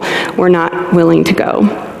uncomfortable, we're not willing to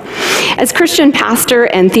go. As Christian pastor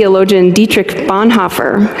and theologian Dietrich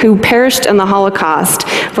Bonhoeffer, who perished in the Holocaust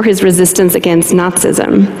for his resistance against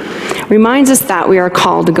Nazism, reminds us that we are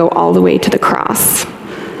called to go all the way to the cross.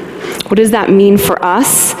 What does that mean for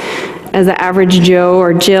us as the average Joe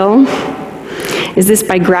or Jill? Is this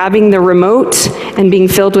by grabbing the remote and being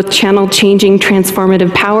filled with channel-changing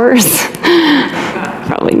transformative powers?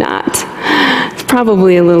 Probably not. It's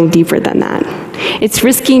probably a little deeper than that. It's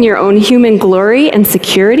risking your own human glory and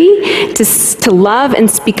security to love and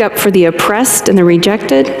speak up for the oppressed and the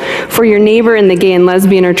rejected, for your neighbor in the gay and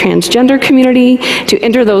lesbian or transgender community, to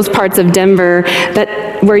enter those parts of Denver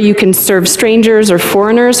where you can serve strangers or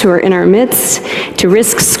foreigners who are in our midst, to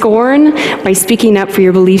risk scorn by speaking up for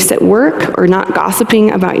your beliefs at work or not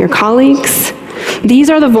gossiping about your colleagues. These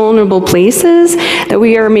are the vulnerable places that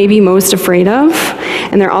we are maybe most afraid of,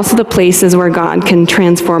 and they're also the places where God can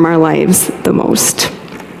transform our lives the most.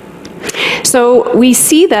 So we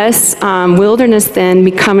see this wilderness then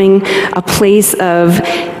becoming a place of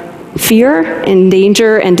fear and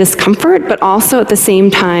danger and discomfort, but also at the same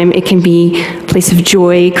time it can be a place of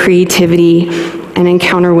joy, creativity, and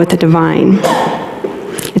encounter with the divine.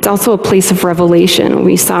 It's also a place of revelation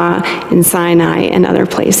we saw in Sinai and other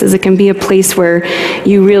places. It can be a place where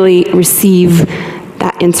you really receive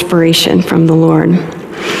that inspiration from the Lord.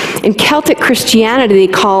 In Celtic Christianity,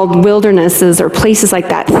 they called wildernesses or places like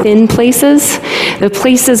that thin places, the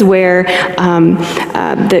places where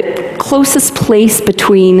the closest place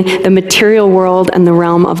between the material world and the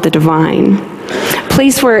realm of the divine.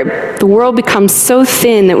 Place where the world becomes so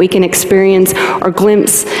thin that we can experience or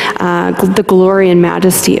glimpse the glory and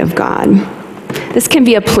majesty of God. This can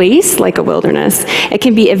be a place like a wilderness. It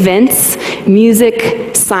can be events,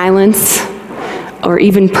 music, silence, or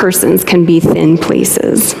even persons can be thin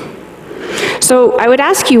places. So I would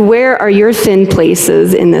ask you, where are your thin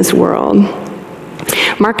places in this world?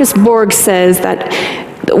 Marcus Borg says that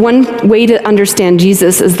one way to understand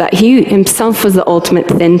Jesus is that he himself was the ultimate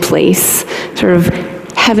thin place, sort of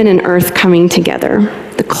heaven and earth coming together,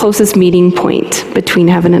 the closest meeting point between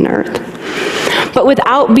heaven and earth. But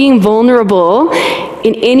without being vulnerable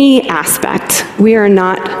in any aspect, we are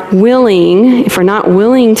not willing, if we're not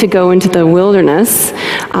willing to go into the wilderness,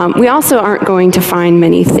 we also aren't going to find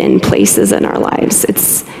many thin places in our lives.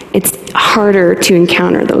 It's harder to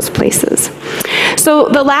encounter those places. So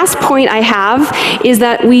the last point I have is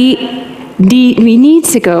that we we need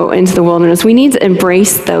to go into the wilderness. We need to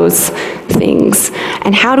embrace those things.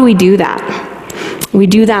 And how do we do that? We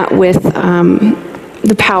do that with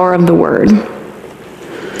the power of the Word.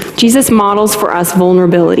 Jesus models for us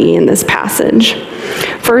vulnerability in this passage.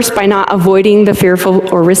 First, by not avoiding the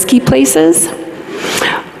fearful or risky places.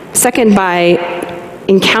 Second, by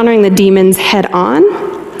encountering the demons head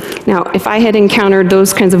on. Now, if I had encountered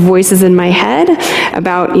those kinds of voices in my head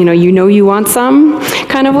about, you want some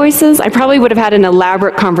kind of voices, I probably would have had an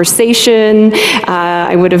elaborate conversation.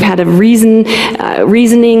 I would have had a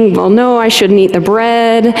reasoning, well, no, I shouldn't eat the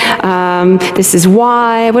bread. This is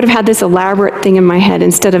why. I would have had this elaborate thing in my head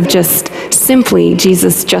instead of just simply,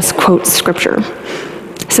 Jesus just quotes Scripture.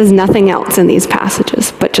 Says nothing else in these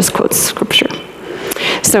passages, but just quotes Scripture.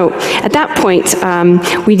 So at that point,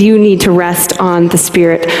 we do need to rest on the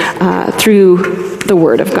Spirit through the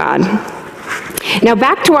Word of God. Now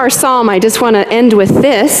back to our psalm, I just want to end with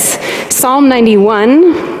this. Psalm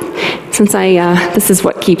 91, since this is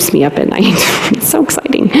what keeps me up at night. It's so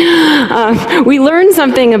exciting. We learned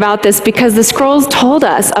something about this because the scrolls told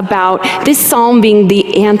us about this psalm being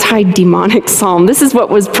the anti-demonic psalm. This is what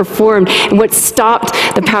was performed and what stopped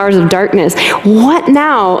the powers of darkness. What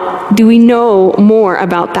now do we know more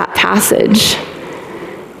about that passage?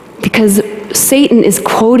 Because Satan is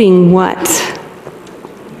quoting what?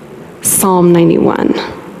 Psalm 91.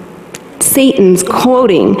 Satan's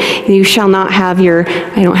quoting, you shall not have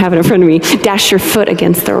I don't have it in front of me, dash your foot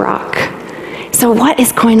against the rock. So what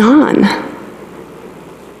is going on?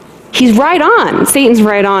 He's right on. Satan's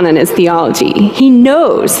right on in his theology. He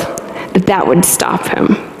knows that would stop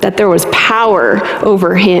him, that there was power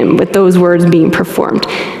over him with those words being performed.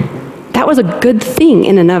 That was a good thing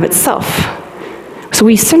in and of itself. So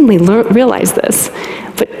we certainly realize this.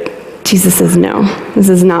 But Jesus says, no, this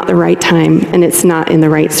is not the right time, and it's not in the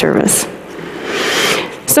right service.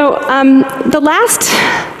 So the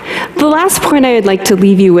last point I would like to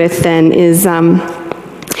leave you with then is,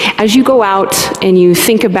 as you go out and you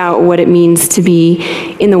think about what it means to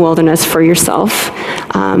be in the wilderness for yourself,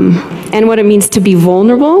 and what it means to be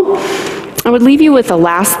vulnerable, I would leave you with the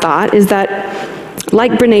last thought, is that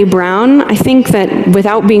like Brene Brown, I think that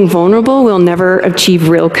without being vulnerable, we'll never achieve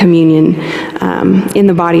real communion in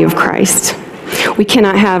the body of Christ. We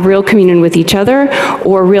cannot have real communion with each other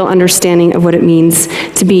or real understanding of what it means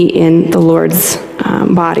to be in the Lord's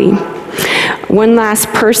body. One last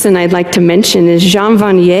person I'd like to mention is Jean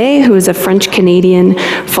Vanier, who is a French-Canadian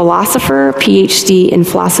philosopher, PhD in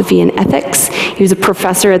philosophy and ethics. He was a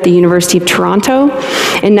professor at the University of Toronto.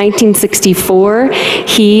 In 1964,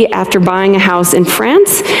 he, after buying a house in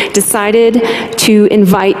France, decided to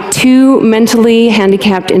invite two mentally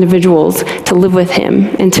handicapped individuals to live with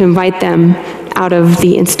him and to invite them out of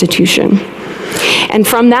the institution. And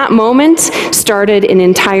from that moment started an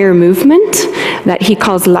entire movement that he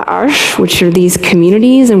calls La Arche, which are these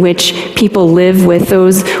communities in which people live with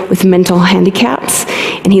those with mental handicaps.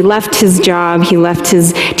 And he left his job, he left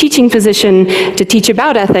his teaching position to teach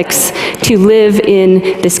about ethics to live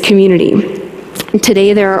in this community. And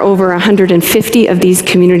today there are over 150 of these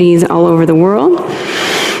communities all over the world.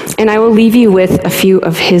 And I will leave you with a few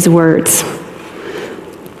of his words.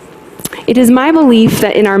 It is my belief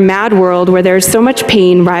that in our mad world where there is so much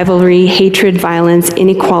pain, rivalry, hatred, violence,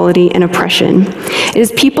 inequality, and oppression, it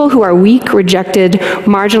is people who are weak, rejected,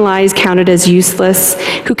 marginalized, counted as useless,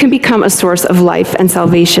 who can become a source of life and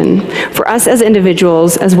salvation for us as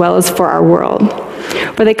individuals as well as for our world,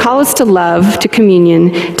 where they call us to love, to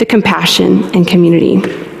communion, to compassion, and community.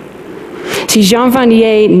 See, Jean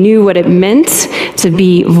Vanier knew what it meant to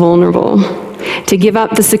be vulnerable, to give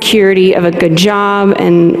up the security of a good job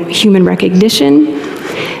and human recognition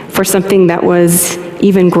for something that was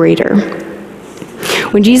even greater.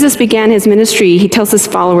 When Jesus began his ministry, he tells his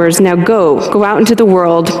followers, now go out into the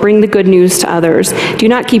world, bring the good news to others. Do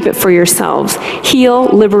not keep it for yourselves. Heal,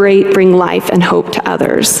 liberate, bring life and hope to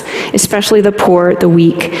others, especially the poor, the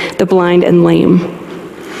weak, the blind and lame.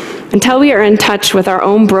 Until we are in touch with our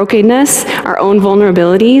own brokenness, our own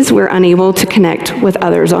vulnerabilities, we're unable to connect with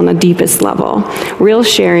others on the deepest level, real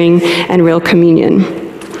sharing and real communion.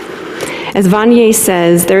 As Vanier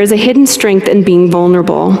says, there is a hidden strength in being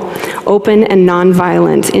vulnerable, open and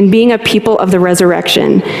nonviolent, in being a people of the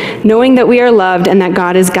resurrection, knowing that we are loved and that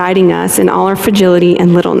God is guiding us in all our fragility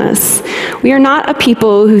and littleness. We are not a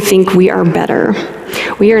people who think we are better.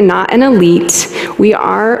 We are not an elite. We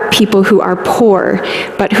are people who are poor,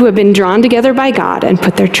 but who have been drawn together by God and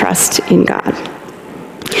put their trust in God.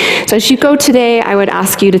 So as you go today, I would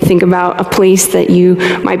ask you to think about a place that you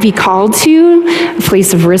might be called to, a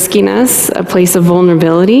place of riskiness, a place of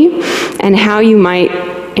vulnerability, and how you might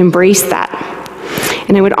embrace that.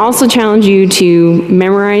 And I would also challenge you to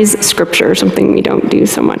memorize scripture, something we don't do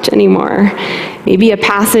so much anymore. Maybe a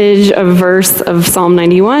passage, a verse of Psalm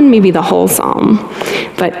 91, maybe the whole psalm.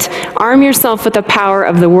 But arm yourself with the power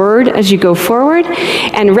of the word as you go forward,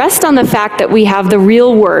 and rest on the fact that we have the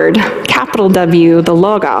real word, capital W, the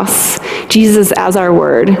Logos, Jesus as our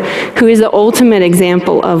word, who is the ultimate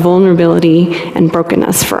example of vulnerability and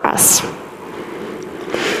brokenness for us.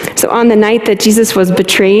 So on the night that Jesus was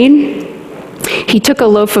betrayed, he took a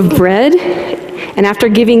loaf of bread, and after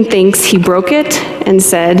giving thanks, he broke it and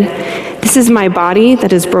said, "This is my body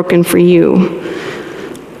that is broken for you.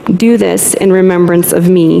 Do this in remembrance of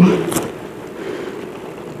me."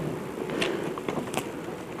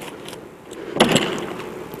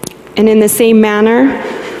 And in the same manner,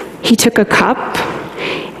 he took a cup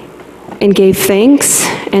and gave thanks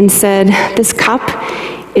and said, "This cup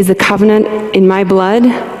is a covenant in my blood.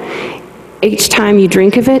 Each time you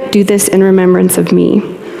drink of it, do this in remembrance of me."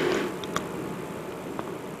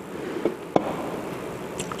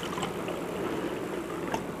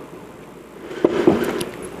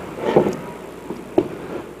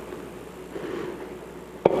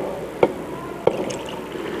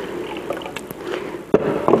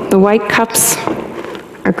 The white cups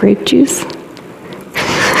are grape juice,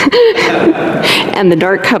 and the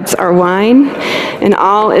dark cups are wine, and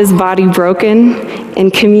all is body broken,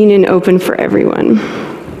 and communion open for everyone.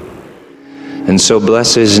 And so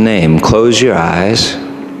bless his name. Close your eyes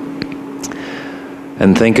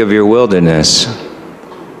and think of your wilderness.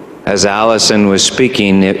 As Allison was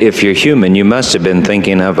speaking, if you're human, you must have been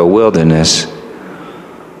thinking of a wilderness.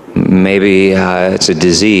 Maybe it's a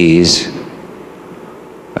disease,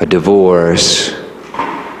 a divorce.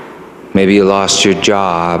 Maybe you lost your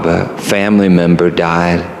job, a family member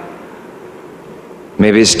died.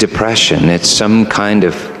 Maybe it's depression, it's some kind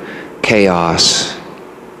of chaos.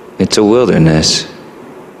 It's a wilderness.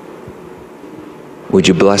 Would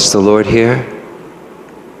you bless the Lord here?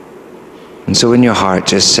 And so in your heart,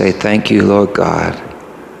 just say, "Thank you, Lord God,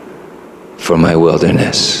 for my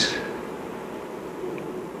wilderness.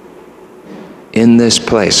 In this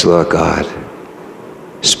place, Lord God,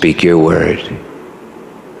 speak your word.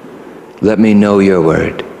 Let me know your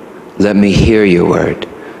word. Let me hear your word.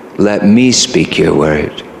 Let me speak your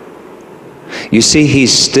word." You see,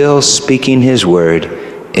 he's still speaking his word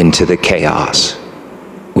into the chaos,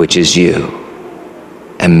 which is you,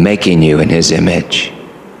 and making you in his image.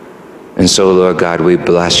 And so, Lord God, we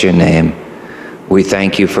bless your name. We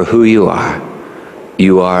thank you for who you are.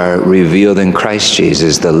 You are revealed in Christ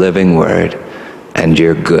Jesus, the living word, and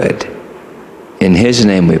you're good. In his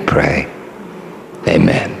name we pray.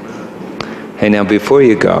 Amen. Hey, now before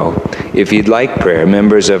you go, if you'd like prayer,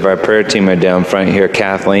 members of our prayer team are down front here,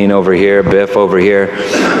 Kathleen over here, Biff over here.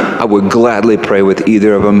 I would gladly pray with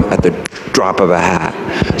either of them at the drop of a hat.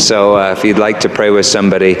 So if you'd like to pray with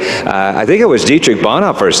somebody, I think it was Dietrich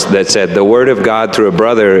Bonhoeffer that said, "The word of God through a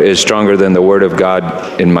brother is stronger than the word of God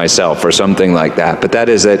in myself," or something like that. But that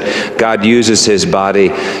is that God uses his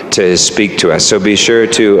body to speak to us. So be sure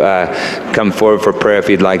to come forward for prayer if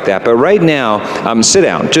you'd like that. But right now, sit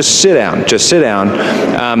down. Just sit down. Just sit down.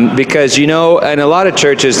 Because, you know, in a lot of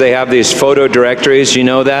churches, they have these photo directories. You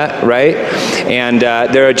know that, right? And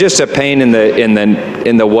they're just a pain in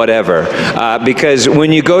the whatever. Because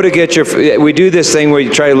when you go to get we do this thing where you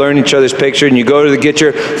try to learn each other's picture, and you go to get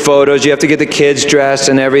your photos, you have to get the kids dressed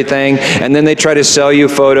and everything, and then they try to sell you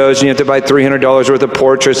photos, and you have to buy $300 worth of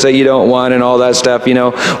portraits that you don't want and all that stuff, you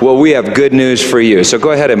know. Well, we have good news for you. So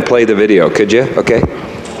go ahead and play the video, could you? Okay.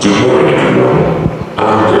 Good morning, everyone.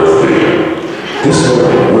 I'm Dorothy. This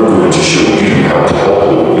morning, we're going to show you how to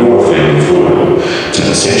upload your family photo to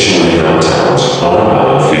the Sanctuary Downtown's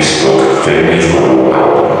online Facebook Family Photo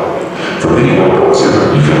Album. From any web browser,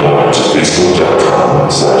 you can log to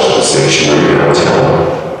facebook.com/thesanctuarydowntown.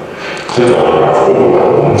 Click on our photo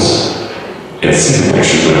albums and see the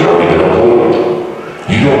pictures that have already been uploaded.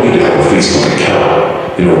 You don't need to have a Facebook account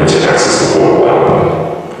in order to access the photo album.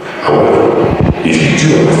 However, if you do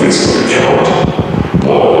have a Facebook account,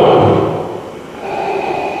 log on.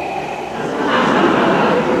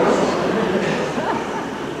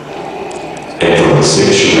 And from the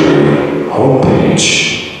Sanctuary homepage,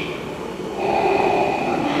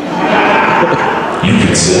 you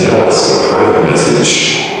can send us a private message.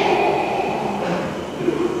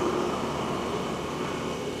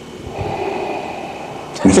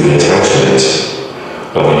 With an attachment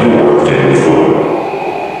of your family photo.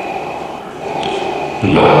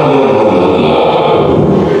 La la la la la.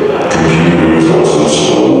 Computers are so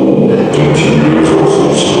slow. Computers are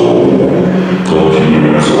so slow.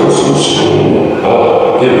 Computers are so slow.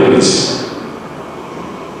 Ah, there it is.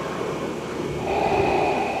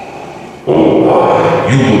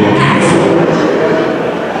 You look beautiful.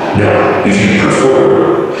 Now, if you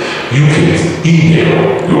prefer, you can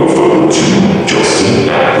email your photo to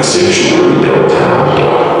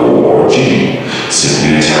justin@thesanctuarydowntown.org.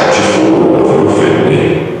 Simply attach a photo of your family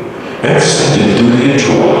and send it through the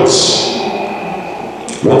interwebs.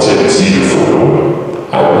 Once I receive your photo,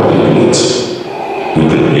 I will label it with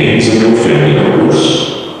the names of your family members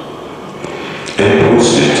and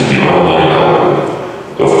post it to the online album.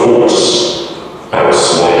 Of course, I will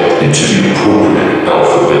slide it into the appropriate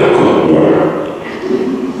alphabetical order.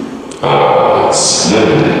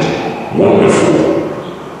 Splendid. Wonderful.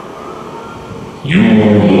 You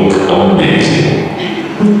look amazing.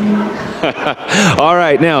 All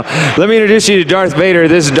right, now, let me introduce you to Darth Vader.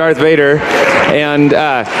 This is Darth Vader. And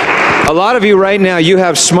a lot of you right now, you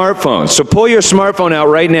have smartphones. So pull your smartphone out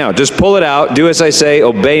right now. Just pull it out. Do as I say.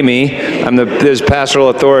 Obey me. I'm this pastoral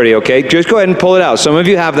authority, okay? Just go ahead and pull it out. Some of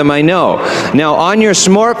you have them, I know. Now, on your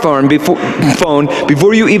smartphone,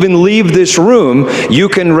 before you even leave this room, you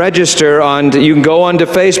can register you can go onto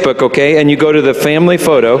Facebook, okay? And you go to the family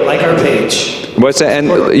photo. Like our page. What's that? And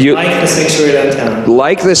Like the Sanctuary Downtown.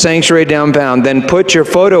 Like the Sanctuary Downtown, then put your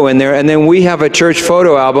photo in there, and then we have a church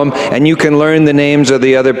photo album, and you can learn the names of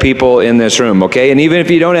the other people in this room, okay? And even if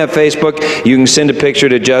you don't have Facebook, you can send a picture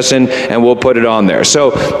to Justin, and we'll put it on there.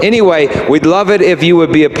 So anyway, we'd love it if you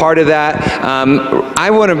would be a part of that. I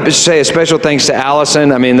want to say a special thanks to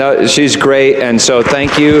Allison. I mean, she's great, and so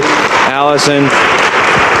thank you, Allison.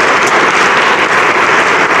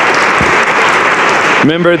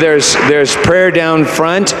 Remember, there's prayer down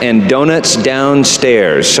front and donuts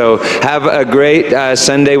downstairs. So have a great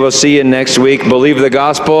Sunday. We'll see you next week. Believe the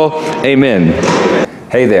gospel. Amen.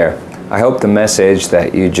 Hey there. I hope the message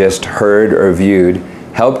that you just heard or viewed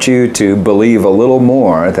helped you to believe a little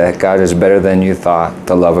more that God is better than you thought,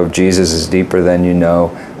 the love of Jesus is deeper than you know,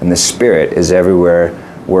 and the Spirit is everywhere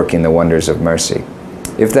working the wonders of mercy.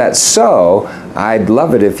 If that's so, I'd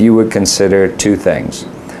love it if you would consider two things.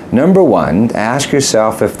 Number one, ask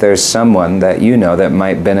yourself if there's someone that you know that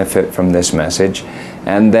might benefit from this message,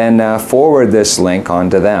 and then forward this link on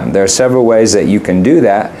to them. There are several ways that you can do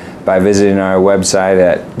that by visiting our website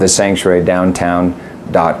at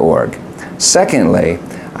thesanctuarydowntown.org. Secondly,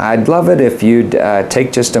 I'd love it if you'd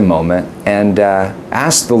take just a moment and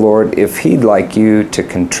ask the Lord if He'd like you to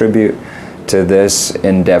contribute to this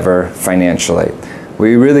endeavor financially.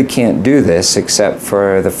 We really can't do this except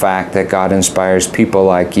for the fact that God inspires people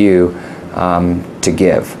like you to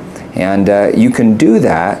give. And you can do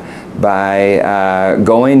that by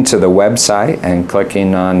going to the website and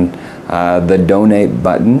clicking on the donate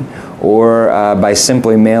button, or by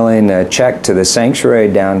simply mailing a check to the Sanctuary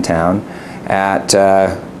Downtown at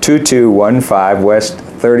 2215 West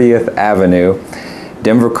 30th Avenue,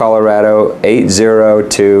 Denver, Colorado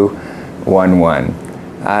 80211.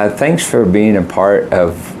 Thanks for being a part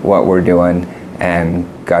of what we're doing, and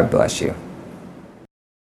God bless you.